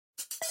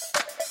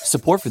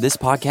Support for this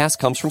podcast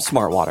comes from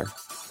Smartwater.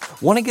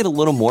 Want to get a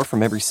little more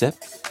from every sip?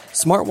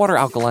 Smartwater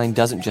Alkaline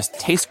doesn't just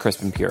taste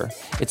crisp and pure,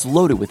 it's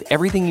loaded with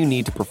everything you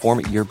need to perform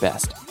at your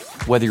best,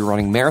 whether you're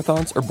running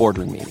marathons or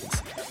boardroom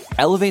meetings.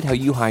 Elevate how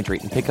you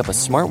hydrate and pick up a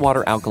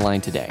Smartwater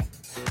Alkaline today.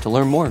 To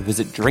learn more,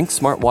 visit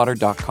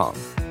drinksmartwater.com.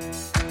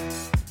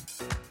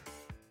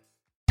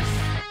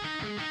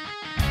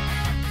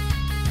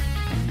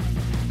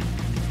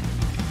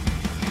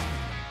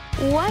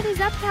 What is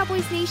up,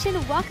 Cowboys Nation?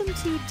 Welcome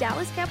to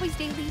Dallas Cowboys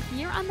Daily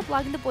here on the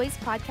Blogging the Boys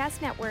podcast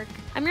network.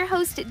 I'm your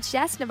host,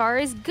 Jess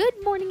Navarez. Good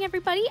morning,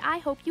 everybody. I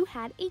hope you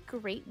had a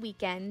great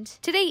weekend.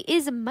 Today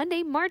is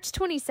Monday, March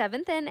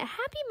 27th, and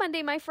happy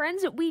Monday, my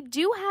friends. We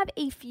do have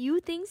a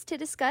few things to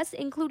discuss,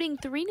 including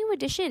 3 new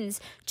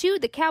additions to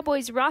the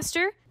Cowboys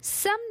roster,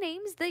 some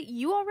names that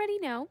you already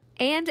know,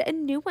 and a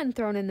new one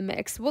thrown in the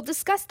mix. We'll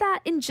discuss that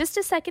in just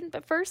a second,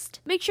 but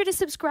first, make sure to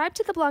subscribe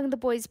to the Blogging the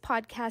Boys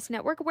podcast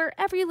network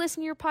wherever you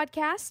listen to your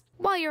podcast.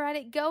 While you're at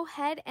it, go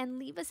ahead and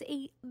leave us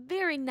a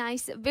very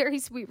nice, very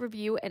sweet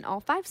review and all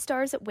 5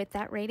 stars with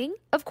that rating.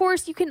 Of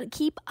course, you can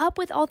keep up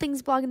with all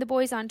things Blogging the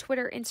Boys on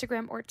Twitter,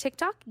 Instagram, or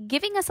TikTok,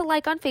 giving us a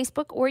like on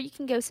Facebook, or you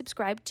can go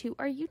subscribe to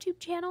our YouTube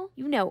channel.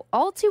 You know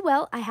all too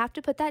well I have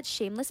to put that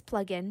shameless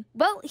plug in.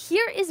 Well,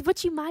 here is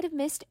what you might have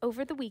missed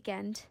over the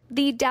weekend.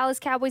 The Dallas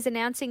Cowboys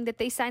announcing that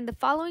they signed the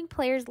following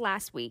players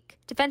last week: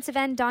 defensive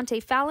end Dante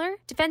Fowler,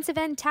 defensive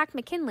end Takk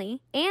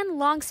McKinley, and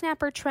long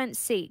snapper Trent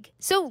Sieg.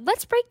 So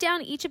let's break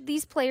down each of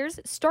these players,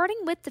 starting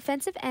with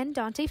defensive end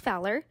Dante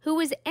Fowler, who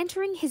is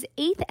entering his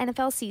 8th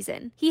NFL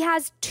season. He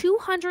has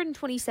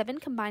 227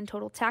 combined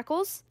total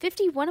tackles,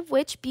 51 of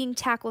which being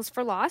tackles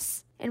for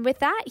loss. And with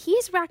that, he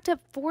has racked up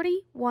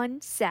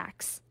 41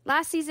 sacks.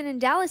 Last season in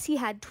Dallas, he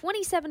had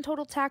 27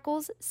 total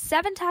tackles,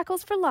 7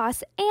 tackles for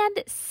loss,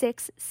 and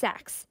 6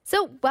 sacks.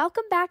 So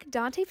welcome back,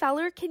 Dante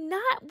Fowler.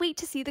 Cannot wait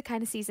to see the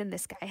kind of season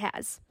this guy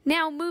has.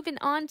 Now moving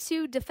on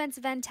to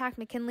defensive end Takk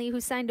McKinley,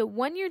 who signed a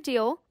 1-year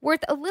deal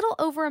worth a little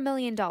over $1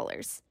 million.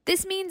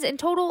 This means in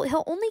total,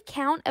 he'll only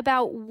count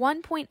about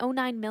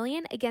 $1.09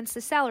 million against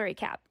the salary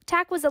cap.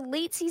 Takk was a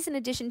late season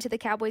addition to the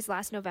Cowboys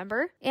last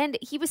November, and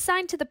he was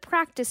signed to the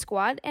practice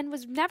squad and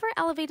was never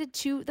elevated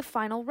to the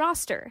final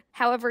roster.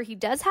 However, he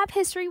does have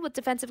history with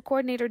defensive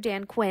coordinator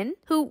Dan Quinn,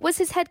 who was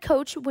his head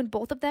coach when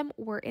both of them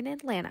were in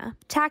Atlanta.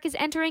 Takk is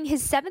entering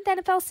his 7th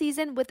NFL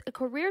season with a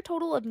career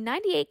total of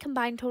 98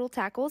 combined total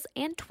tackles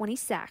and 20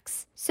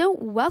 sacks. So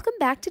welcome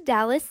back to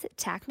Dallas,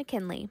 Takk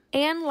McKinley.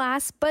 And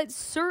last but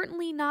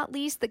certainly not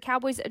least, the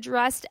Cowboys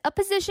addressed a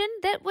position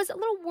that was a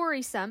little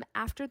worrisome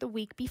after the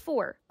week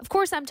before. Of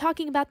course, I'm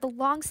talking about the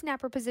long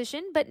snapper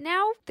position, but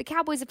now the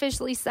Cowboys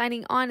officially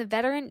signing on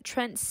veteran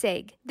Trent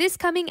Sieg. This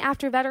coming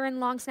after veteran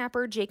long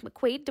snapper Jake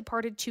McQuaid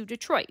departed to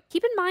Detroit.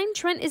 Keep in mind,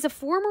 Trent is a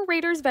former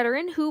Raiders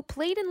veteran who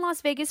played in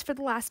Las Vegas for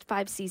the last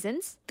 5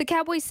 seasons. The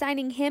Cowboys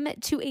signing him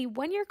to a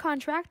 1-year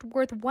contract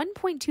worth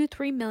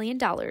 $1.23 million.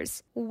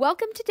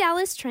 Welcome to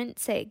Dallas, Trent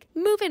Sieg.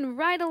 Moving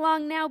right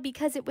along now,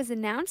 because it was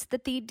announced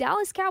that the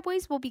Dallas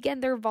Cowboys will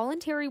begin their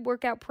voluntary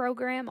workout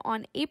program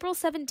on April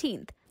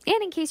 17th.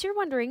 And in case you're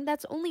wondering,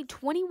 that's only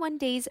 21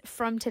 days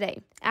from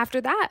today. After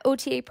that,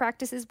 OTA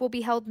practices will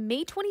be held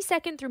May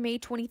 22nd through May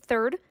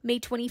 23rd, May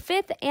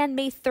 25th, and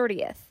May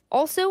 30th.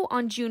 Also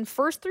on June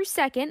 1st through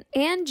 2nd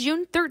and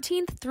June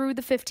 13th through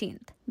the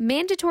 15th.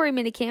 Mandatory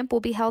minicamp will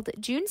be held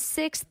June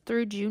 6th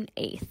through June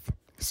 8th.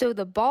 So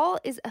the ball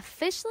is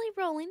officially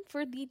rolling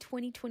for the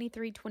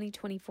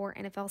 2023-2024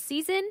 NFL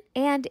season,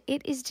 and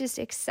it is just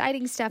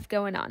exciting stuff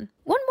going on.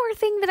 One more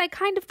thing that I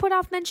kind of put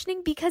off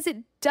mentioning because it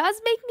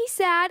does make me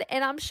sad,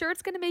 and I'm sure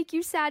it's going to make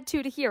you sad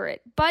too to hear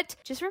it. But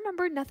just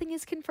remember, nothing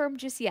is confirmed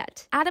just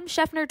yet. Adam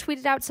Schefter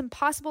tweeted out some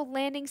possible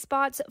landing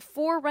spots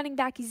for running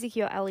back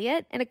Ezekiel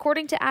Elliott, and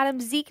according to Adam,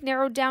 Zeke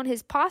narrowed down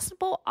his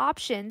possible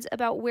options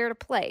about where to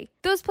play.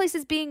 Those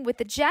places being with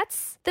the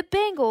Jets, the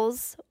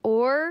Bengals,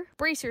 or,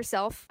 brace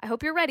yourself, I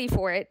hope you're ready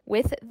for it,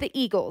 with the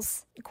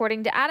Eagles.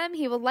 According to Adam,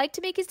 he would like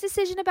to make his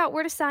decision about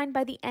where to sign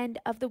by the end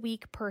of the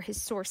week per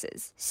his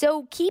sources.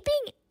 So keeping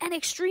an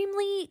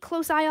extremely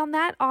close eye on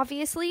that,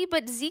 obviously,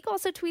 but Zeke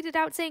also tweeted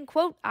out saying,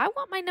 quote, "I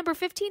want my number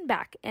 15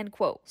 back," end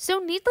quote. So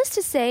needless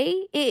to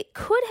say, it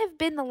could have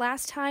been the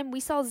last time we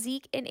saw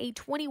Zeke in a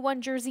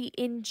 21 jersey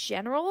in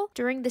general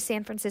during the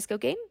San Francisco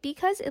game,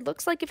 because it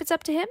looks like if it's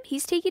up to him,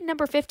 he's taking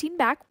number 15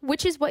 back,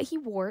 which is what he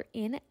wore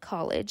in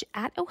college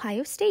at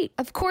Ohio State.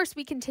 Of course,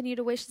 we continue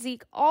to wish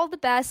Zeke all the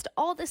best,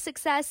 all the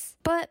success,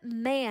 but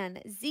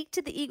man, Zeke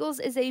to the Eagles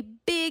is a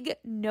big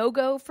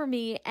no-go for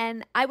me,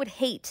 and I would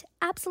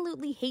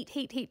absolutely hate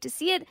to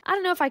see it. I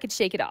don't know if I could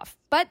shake it off.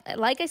 But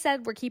like I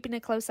said, we're keeping a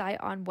close eye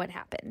on what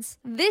happens.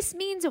 This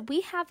means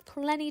we have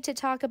plenty to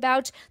talk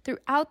about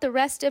throughout the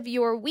rest of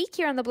your week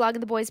here on the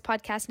Blogging the Boys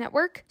podcast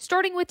network.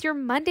 Starting with your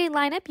Monday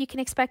lineup, you can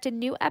expect a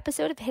new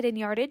episode of Hidden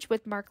Yardage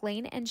with Mark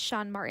Lane and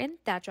Sean Martin.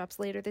 That drops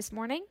later this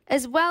morning.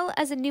 As well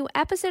as a new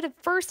episode of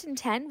First and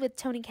 10 with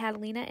Tony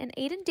Catalina and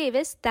Aiden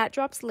Davis. That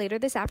drops later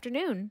this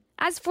afternoon.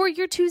 As for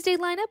your Tuesday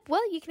lineup,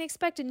 well, you can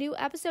expect a new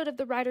episode of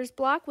the Writer's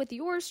Block with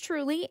yours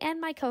truly and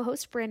my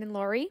co-host Brandon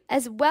Laurie,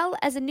 as well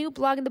as a new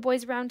Blogging the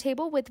Boys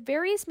roundtable with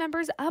various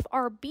members of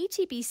our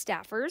BTB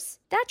staffers.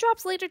 That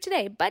drops later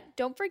today, but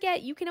don't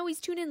forget you can always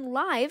tune in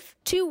live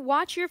to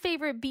watch your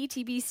favorite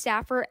BTB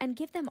staffer and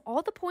give them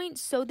all the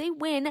points so they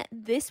win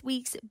this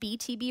week's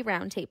BTB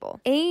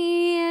roundtable.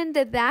 And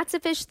that's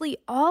officially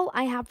all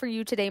I have for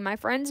you today, my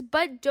friends,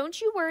 but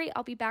don't you worry,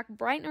 I'll be back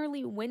bright and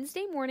early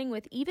Wednesday morning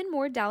with even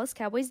more Dallas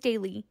Cowboys Daily.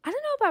 I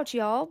don't know about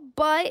y'all,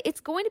 but it's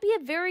going to be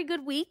a very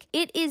good week.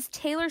 It is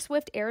Taylor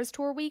Swift Eras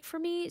Tour week for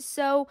me,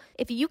 so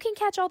if you can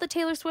catch all the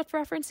Taylor Swift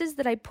references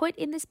that I put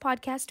in this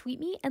podcast, tweet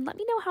me and let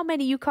me know how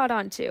many you caught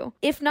on to.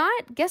 If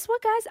not, guess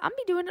what, guys? I'm going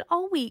to be doing it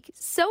all week,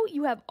 so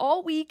you have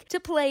all week to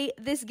play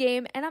this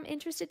game, and I'm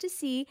interested to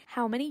see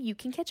how many you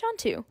can catch on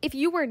to. If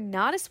you were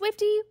not a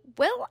Swiftie,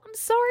 well, I'm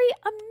sorry.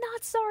 I'm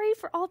not sorry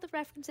for all the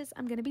references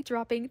I'm going to be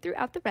dropping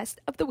throughout the rest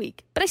of the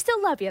week, but I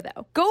still love you,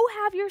 though. Go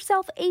have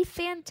yourself a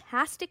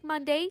fantastic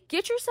Monday.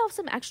 Get yourself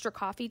some extra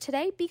coffee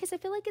today because I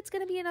feel like it's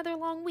going to be another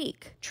long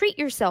week. Treat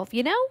yourself,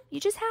 you know? You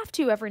just have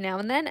to every now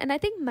and then, and I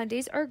think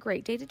Mondays are a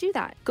great day to do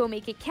that. Go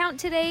make it count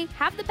today.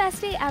 Have the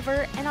best day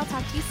ever, and I'll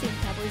talk to you soon,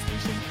 Cowboys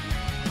Nation.